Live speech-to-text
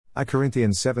I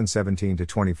Corinthians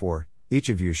 7:17-24, each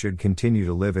of you should continue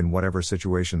to live in whatever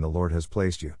situation the Lord has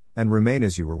placed you, and remain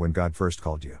as you were when God first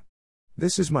called you.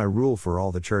 This is my rule for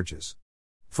all the churches.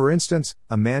 For instance,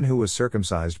 a man who was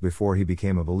circumcised before he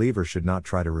became a believer should not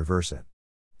try to reverse it.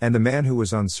 And the man who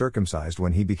was uncircumcised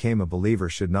when he became a believer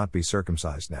should not be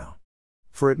circumcised now.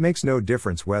 For it makes no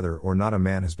difference whether or not a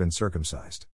man has been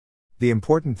circumcised. The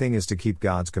important thing is to keep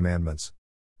God's commandments.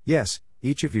 Yes,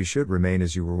 each of you should remain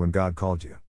as you were when God called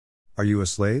you. Are you a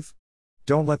slave?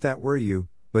 Don't let that worry you,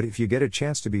 but if you get a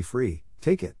chance to be free,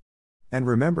 take it. And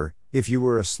remember, if you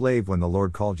were a slave when the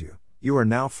Lord called you, you are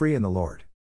now free in the Lord.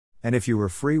 And if you were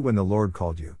free when the Lord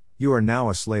called you, you are now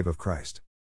a slave of Christ.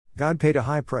 God paid a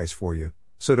high price for you,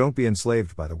 so don't be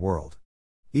enslaved by the world.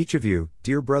 Each of you,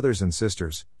 dear brothers and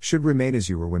sisters, should remain as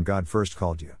you were when God first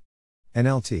called you.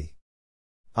 NLT.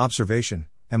 Observation: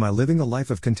 am I living a life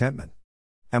of contentment?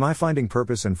 Am I finding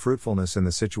purpose and fruitfulness in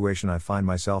the situation I find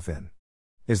myself in?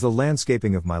 Is the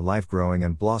landscaping of my life growing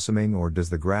and blossoming, or does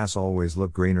the grass always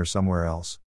look greener somewhere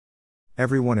else?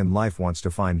 Everyone in life wants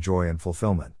to find joy and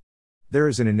fulfillment. There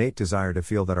is an innate desire to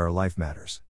feel that our life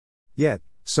matters. Yet,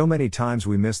 so many times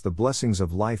we miss the blessings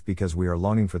of life because we are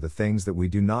longing for the things that we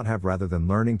do not have rather than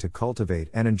learning to cultivate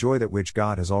and enjoy that which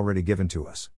God has already given to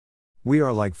us. We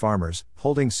are like farmers,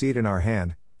 holding seed in our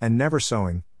hand, and never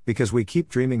sowing, because we keep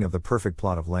dreaming of the perfect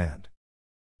plot of land.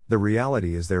 The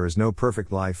reality is there is no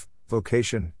perfect life,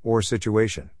 vocation, or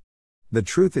situation. The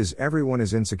truth is everyone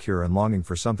is insecure and longing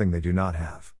for something they do not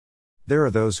have. There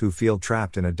are those who feel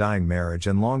trapped in a dying marriage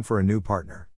and long for a new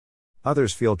partner.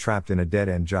 Others feel trapped in a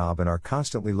dead-end job and are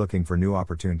constantly looking for new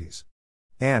opportunities.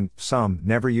 And some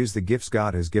never use the gifts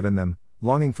God has given them,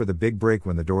 longing for the big break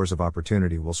when the doors of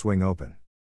opportunity will swing open.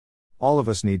 All of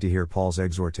us need to hear Paul's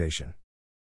exhortation.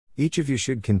 Each of you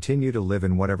should continue to live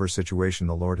in whatever situation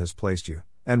the Lord has placed you,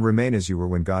 and remain as you were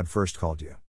when God first called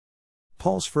you.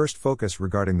 Paul's first focus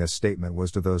regarding this statement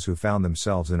was to those who found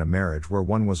themselves in a marriage where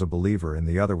one was a believer and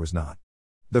the other was not.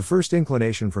 The first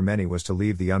inclination for many was to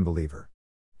leave the unbeliever.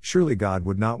 Surely God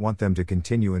would not want them to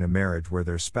continue in a marriage where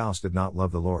their spouse did not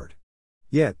love the Lord.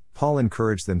 Yet, Paul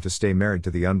encouraged them to stay married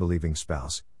to the unbelieving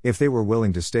spouse, if they were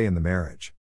willing to stay in the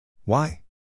marriage. Why?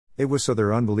 It was so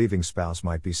their unbelieving spouse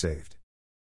might be saved.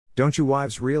 Don't you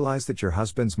wives realize that your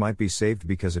husbands might be saved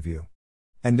because of you?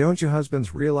 And don't you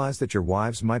husbands realize that your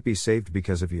wives might be saved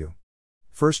because of you?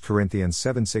 1 Corinthians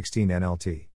 7:16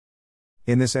 NLT.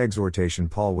 In this exhortation,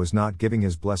 Paul was not giving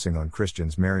his blessing on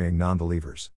Christians marrying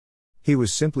non-believers. He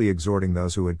was simply exhorting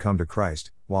those who had come to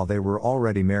Christ, while they were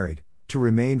already married, to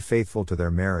remain faithful to their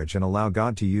marriage and allow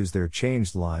God to use their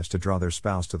changed lives to draw their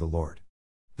spouse to the Lord.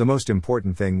 The most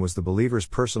important thing was the believer's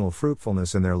personal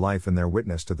fruitfulness in their life and their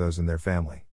witness to those in their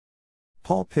family.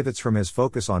 Paul pivots from his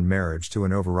focus on marriage to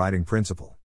an overriding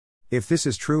principle. If this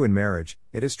is true in marriage,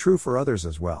 it is true for others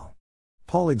as well.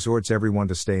 Paul exhorts everyone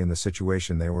to stay in the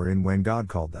situation they were in when God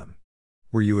called them.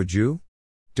 Were you a Jew?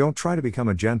 Don't try to become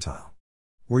a Gentile.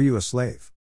 Were you a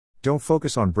slave? Don't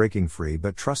focus on breaking free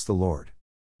but trust the Lord.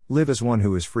 Live as one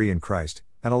who is free in Christ,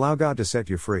 and allow God to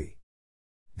set you free.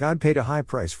 God paid a high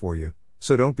price for you,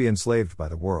 so don't be enslaved by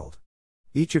the world.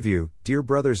 Each of you, dear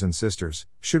brothers and sisters,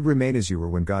 should remain as you were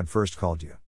when God first called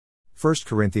you. 1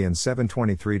 Corinthians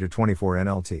 7:23-24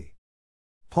 NLT.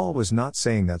 Paul was not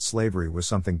saying that slavery was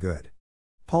something good.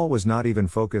 Paul was not even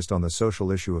focused on the social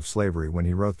issue of slavery when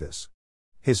he wrote this.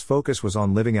 His focus was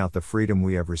on living out the freedom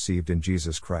we have received in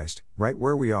Jesus Christ, right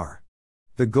where we are.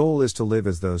 The goal is to live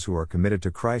as those who are committed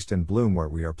to Christ and bloom where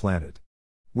we are planted.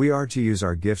 We are to use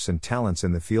our gifts and talents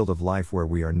in the field of life where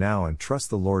we are now and trust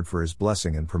the Lord for His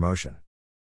blessing and promotion.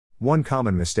 One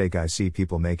common mistake I see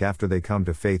people make after they come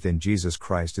to faith in Jesus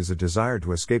Christ is a desire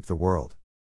to escape the world.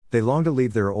 They long to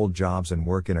leave their old jobs and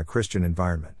work in a Christian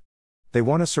environment. They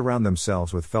want to surround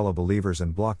themselves with fellow believers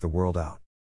and block the world out.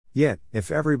 Yet,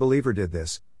 if every believer did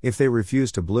this, if they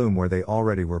refused to bloom where they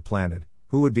already were planted,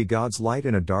 who would be God's light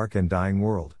in a dark and dying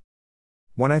world?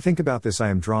 When I think about this, I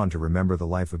am drawn to remember the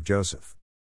life of Joseph.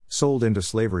 Sold into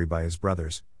slavery by his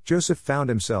brothers, Joseph found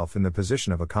himself in the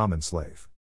position of a common slave.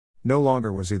 No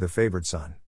longer was he the favored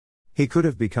son. He could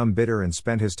have become bitter and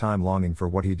spent his time longing for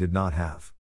what he did not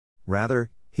have. Rather,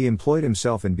 he employed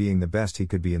himself in being the best he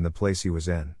could be in the place he was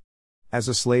in. As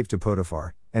a slave to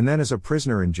Potiphar, and then as a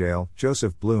prisoner in jail,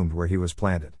 Joseph bloomed where he was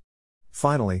planted.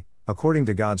 Finally, according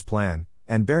to God's plan,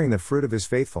 and bearing the fruit of his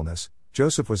faithfulness,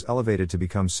 Joseph was elevated to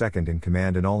become second in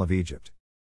command in all of Egypt.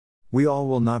 We all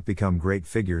will not become great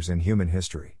figures in human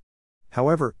history.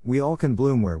 However, we all can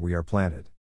bloom where we are planted.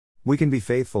 We can be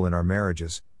faithful in our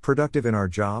marriages, productive in our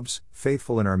jobs,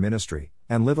 faithful in our ministry,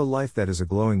 and live a life that is a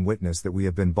glowing witness that we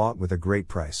have been bought with a great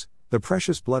price, the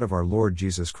precious blood of our Lord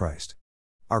Jesus Christ.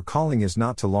 Our calling is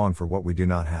not to long for what we do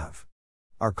not have.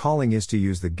 Our calling is to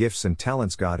use the gifts and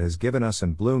talents God has given us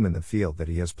and bloom in the field that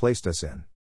He has placed us in.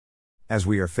 As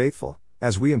we are faithful,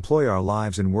 as we employ our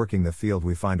lives in working the field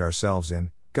we find ourselves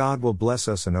in, God will bless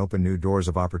us and open new doors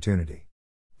of opportunity.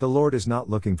 The Lord is not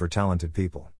looking for talented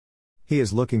people. He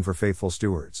is looking for faithful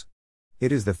stewards.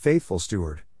 It is the faithful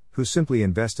steward, who simply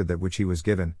invested that which he was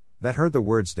given, that heard the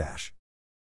words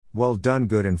 "Well done,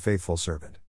 good and faithful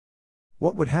servant."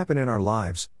 What would happen in our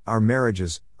lives, our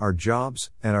marriages, our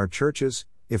jobs, and our churches,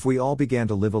 if we all began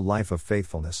to live a life of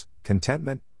faithfulness,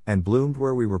 contentment, and bloomed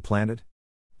where we were planted?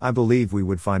 I believe we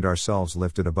would find ourselves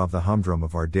lifted above the humdrum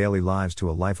of our daily lives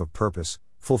to a life of purpose,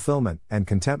 fulfillment, and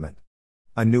contentment.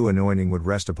 A new anointing would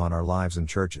rest upon our lives and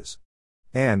churches.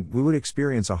 And we would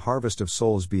experience a harvest of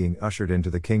souls being ushered into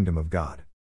the kingdom of God.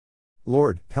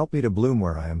 Lord, help me to bloom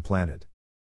where I am planted.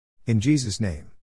 In Jesus' name.